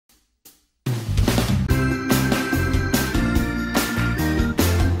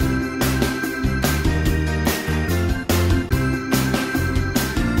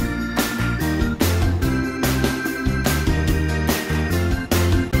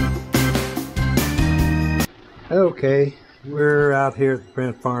Okay, we're out here at the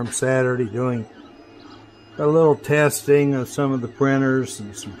print farm Saturday doing a little testing of some of the printers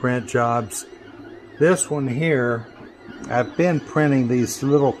and some print jobs. This one here, I've been printing these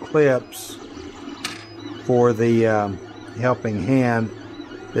little clips for the Helping Hand.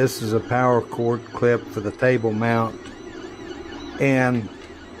 This is a power cord clip for the table mount, and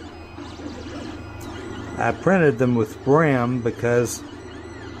I printed them with brim because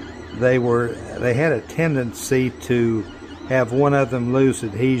they had a tendency to have one of them lose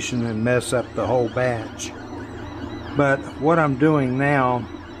adhesion and mess up the whole batch. But what I'm doing now,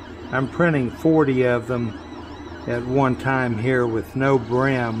 I'm printing 40 of them at one time here with no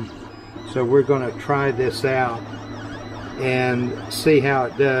brim. So we're going to try this out and see how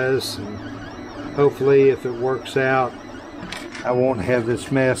it does, and hopefully if it works out I won't have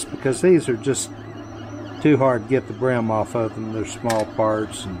this mess, because these are just too hard to get the brim off of them. They're small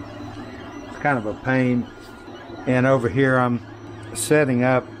parts and it's kind of a pain. And over here I'm setting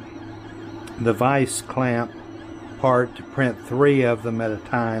up the vice clamp part to print 3 of them at a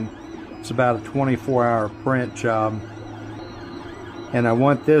time. It's about a 24-hour print job, and I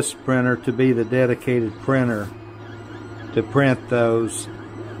want this printer to be the dedicated printer to print those.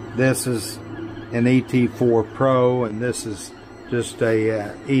 This is an ET4 Pro, and this is just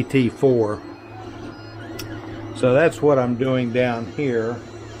a ET4. So that's what I'm doing down here.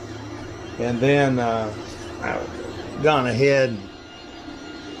 And then I've gone ahead and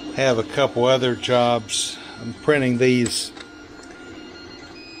have a couple other jobs. I'm printing these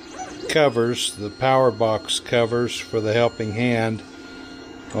covers, the power box covers for the Helping Hand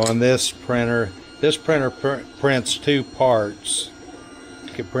on this printer. This printer prints 2 parts.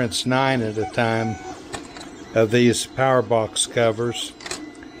 It prints 9 at a time of these power box covers,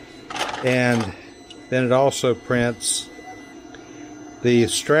 and then it also prints the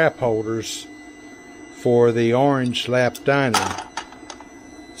strap holders for the orange lap dining.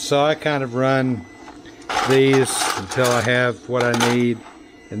 So I kind of run these until I have what I need,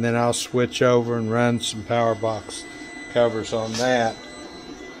 and then I'll switch over and run some power box covers on that.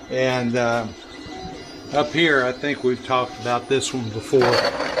 And up here, I think we've talked about this one before.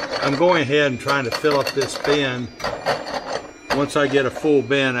 I'm going ahead and trying to fill up this bin. Once I get a full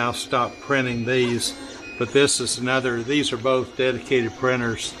bin, I'll stop printing these. But this is another, these are both dedicated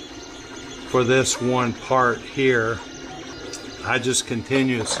printers for this one part here. I just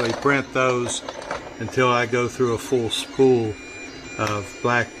continuously print those until I go through a full spool of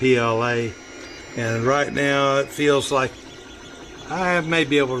black PLA. And right now it feels like I may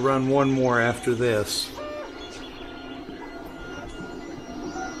be able to run one more after this.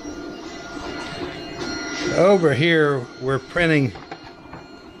 Over here we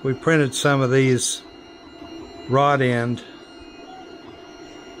printed some of these rod end,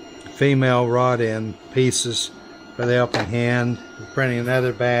 female rod end pieces for the Helping Hand. We're printing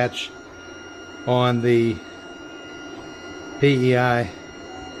another batch on the PEI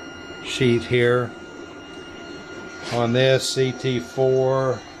sheet here on this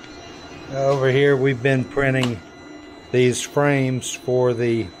ET4. Over here we've been printing these frames for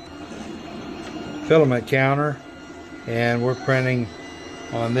the filament counter, and we're printing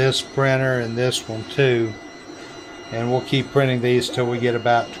on this printer and this one too, and we'll keep printing these till we get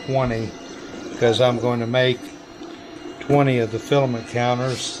about 20, because I'm going to make 20 of the filament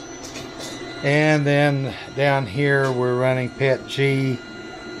counters. And then down here we're running PET G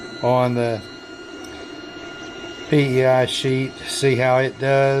on the PEI sheet to see how it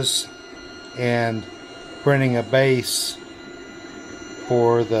does, and printing a base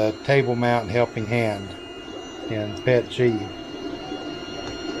for the table mount Helping Hand in PET G.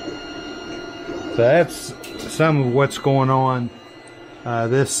 So that's some of what's going on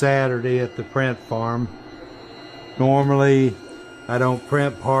this Saturday at the print farm. Normally I don't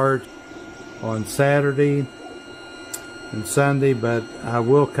print parts on Saturday and Sunday, but I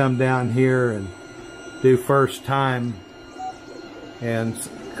will come down here and do first time, and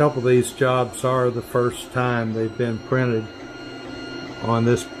a couple of these jobs are the first time they've been printed on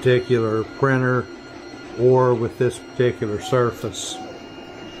this particular printer or with this particular surface.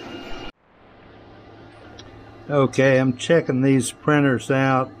 Okay, I'm checking these printers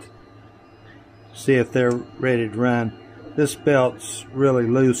out to see if they're ready to run. This belt's really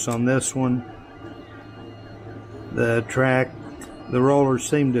loose on this one. The rollers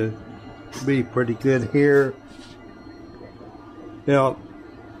seem to be pretty good here. Belt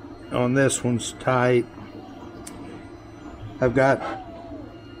on this one's tight. I've got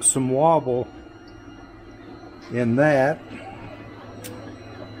some wobble in that.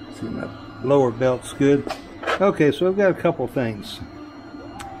 See, my lower belt's good. Okay, so I've got a couple things.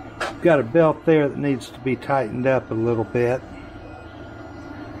 got a belt there that needs to be tightened up a little bit.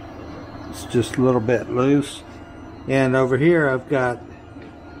 It's just a little bit loose. And over here I've got,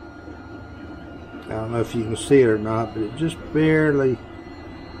 I don't know if you can see it or not, but it just barely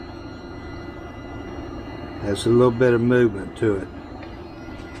has a little bit of movement to it.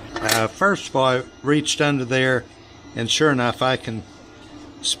 First of all, I reached under there, and sure enough I can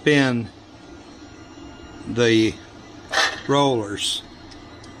spin the rollers.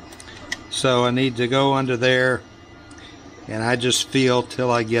 So I need to go under there, and I just feel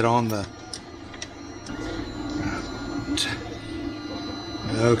till I get on the,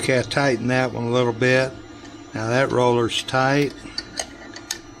 okay, I tighten that one a little bit. Now that roller's tight.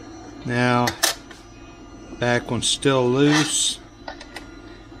 Now back one's still loose.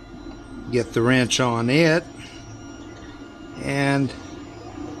 Get the wrench on it, and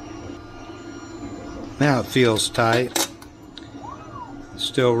now it feels tight.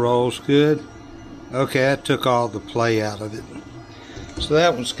 Still rolls good. Okay, that took all the play out of it. So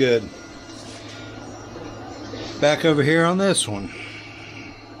that one's good. Back over here on this one.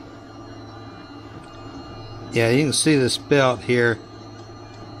 Yeah, you can see this belt here,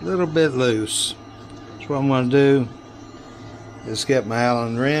 a little bit loose. So what I'm going to do is get my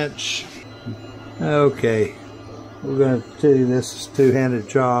Allen wrench. Okay, we're going to do this two-handed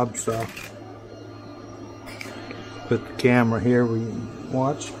job, so put the camera here where you can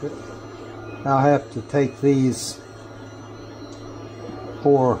watch. But I'll have to take these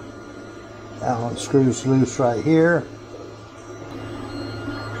 4 Allen screws loose right here.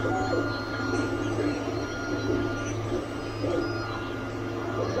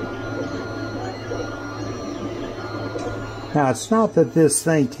 Now, it's not that this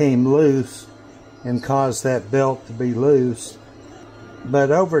thing came loose and caused that belt to be loose, but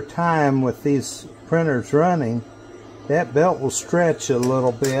over time with these printers running, that belt will stretch a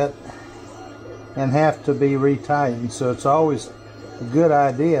little bit and have to be retightened. So it's always a good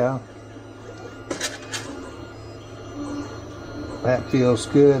idea. That feels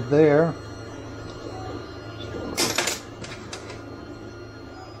good there.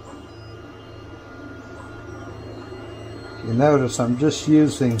 You notice I'm just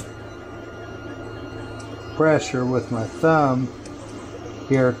using pressure with my thumb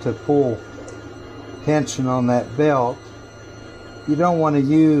here to pull tension on that belt. You don't want to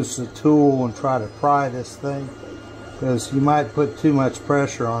use a tool and try to pry this thing, because you might put too much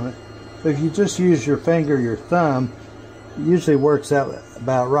pressure on it. But if you just use your finger, your thumb, it usually works out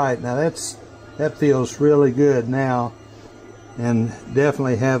about right. Now that feels really good now, and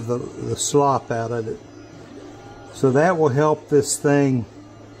definitely have the slop out of it. So that will help this thing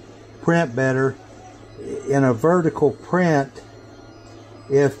print better. In a vertical print,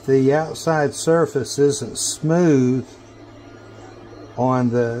 if the outside surface isn't smooth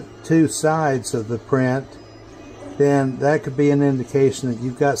on the 2 sides of the print, then that could be an indication that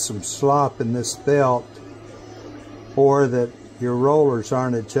you've got some slop in this belt, or that your rollers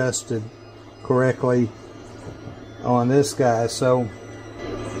aren't adjusted correctly on this guy. So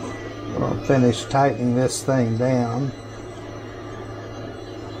I'll finish tightening this thing down.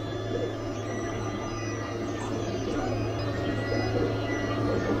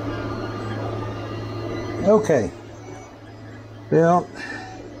 Okay, belt.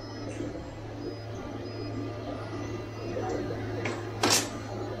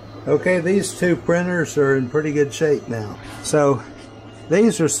 Okay, these 2 printers are in pretty good shape now. So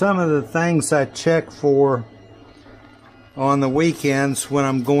these are some of the things I check for on the weekends when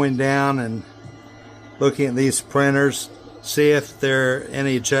I'm going down and looking at these printers, see if there are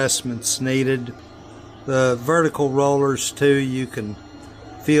any adjustments needed. The vertical rollers too, you can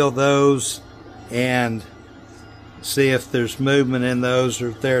feel those and see if there's movement in those, or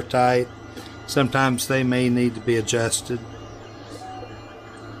if they're tight. Sometimes they may need to be adjusted.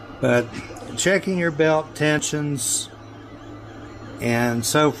 But checking your belt tensions and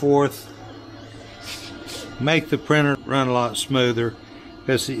so forth make the printer run a lot smoother,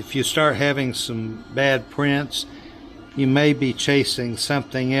 because if you start having some bad prints, you may be chasing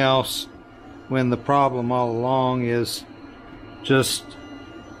something else when the problem all along is just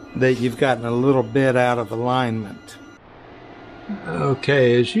that you've gotten a little bit out of alignment.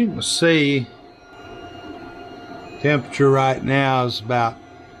 Okay, as you can see, temperature right now is about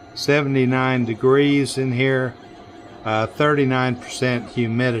 79 degrees in here, 39%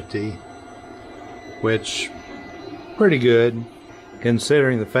 humidity, which pretty good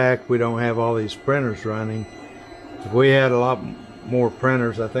considering the fact we don't have all these printers running. If we had a lot more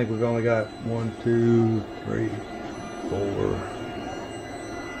printers, I think we've only got 1, 2, 3, 4,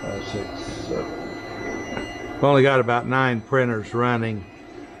 5, 6, 7. We've only got about 9 printers running,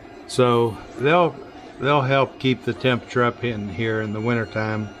 So they'll help keep the temperature up in here in the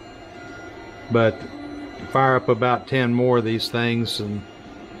wintertime. But fire up about 10 more of these things and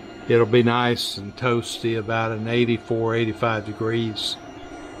it'll be nice and toasty, about an 84, 85 degrees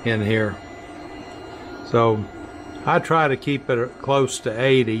in here. So I try to keep it close to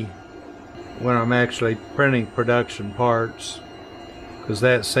 80 when I'm actually printing production parts, because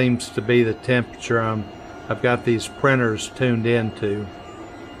that seems to be the temperature I've got these printers tuned into.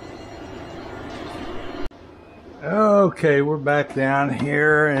 Okay, we're back down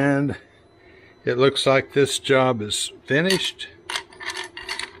here and it looks like this job is finished.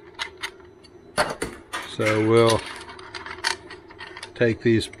 So we'll take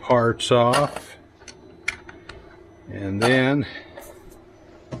these parts off and then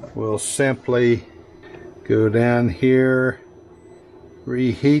we'll simply go down here,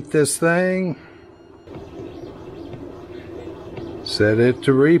 reheat this thing, set it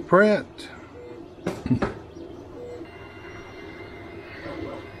to reprint.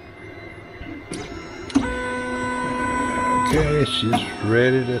 Okay, she's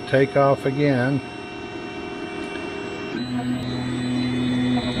ready to take off again.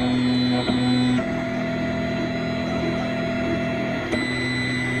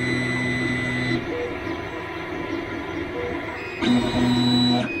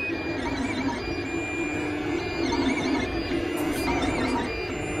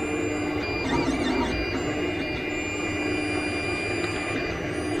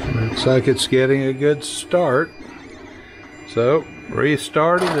 Looks like it's getting a good start. So,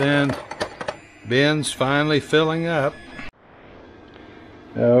 restarted and bin's finally filling up.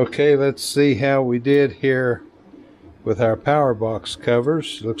 Okay, let's see how we did here with our power box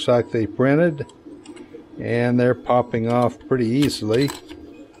covers. Looks like they printed and they're popping off pretty easily.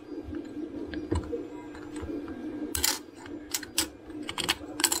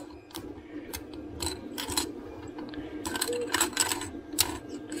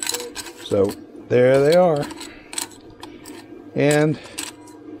 So, there they are. And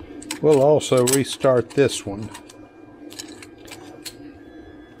we'll also restart this one.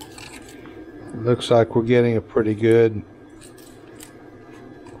 Looks like we're getting a pretty good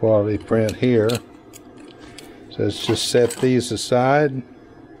quality print here. So let's just set these aside.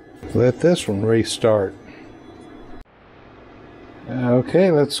 Let this one restart. Okay,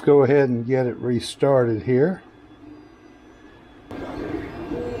 let's go ahead and get it restarted here.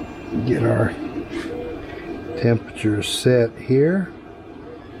 Get our temperature set here.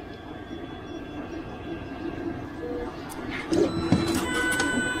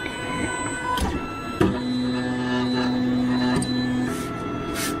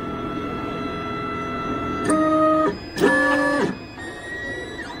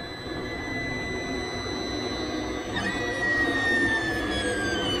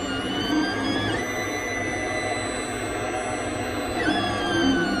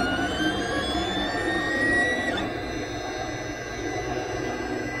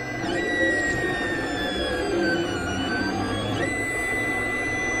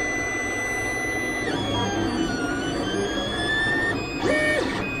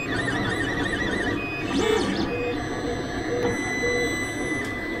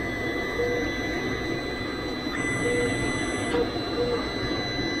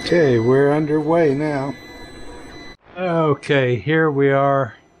 Okay, we're underway now. Okay, here we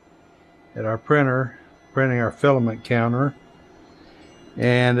are at our printer, printing our filament counter,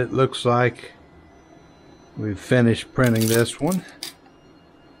 and it looks like we've finished printing this one.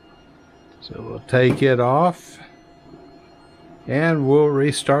 So we'll take it off and we'll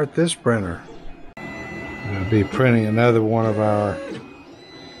restart this printer. We'll be printing another one of our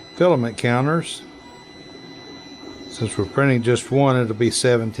filament counters. Since we're printing just one, it'll be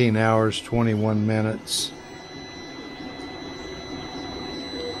 17 hours, 21 minutes.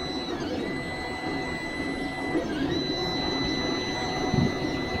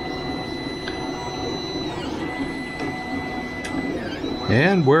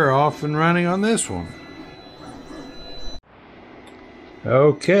 And we're off and running on this one.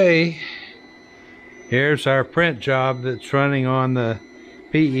 Okay, here's our print job that's running on the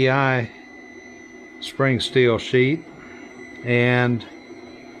PEI spring steel sheet, and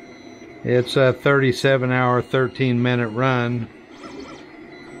it's a 37-hour, 13-minute run,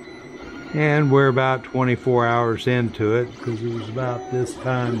 and we're about 24 hours into it, because it was about this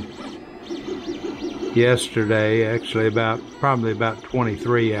time yesterday, actually probably about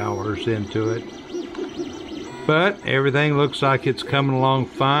 23 hours into it. But everything looks like it's coming along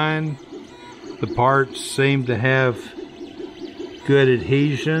fine. The parts seem to have good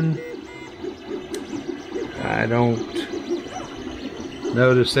adhesion. I don't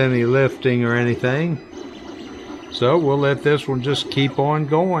notice any lifting or anything. So we'll let this one just keep on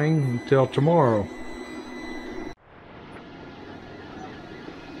going until tomorrow.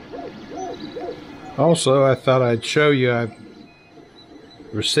 Also, I thought I'd show you, I've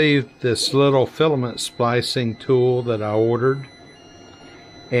received this little filament splicing tool that I ordered,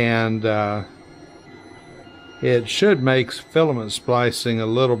 and it should make filament splicing a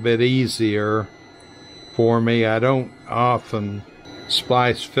little bit easier for me. I don't often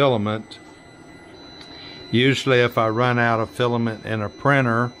splice filament. Usually if I run out of filament in a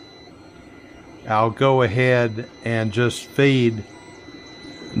printer, I'll go ahead and just feed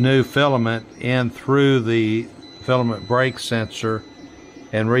new filament in through the filament break sensor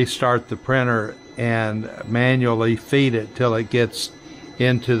and restart the printer and manually feed it till it gets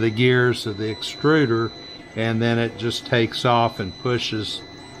into the gears of the extruder, and then it just takes off and pushes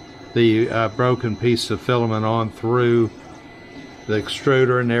the broken piece of filament on through the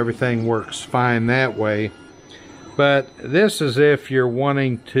extruder, and everything works fine that way. But this is if you're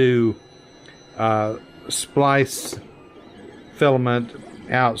wanting to splice filament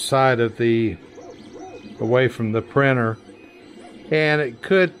outside of away from the printer, and it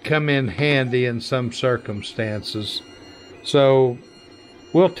could come in handy in some circumstances. So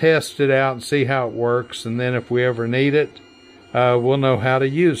we'll test it out and see how it works, and then if we ever need it, we'll know how to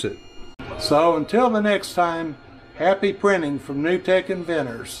use it. So until the next time, happy printing from New Tech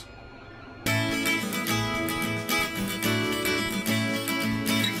Inventors.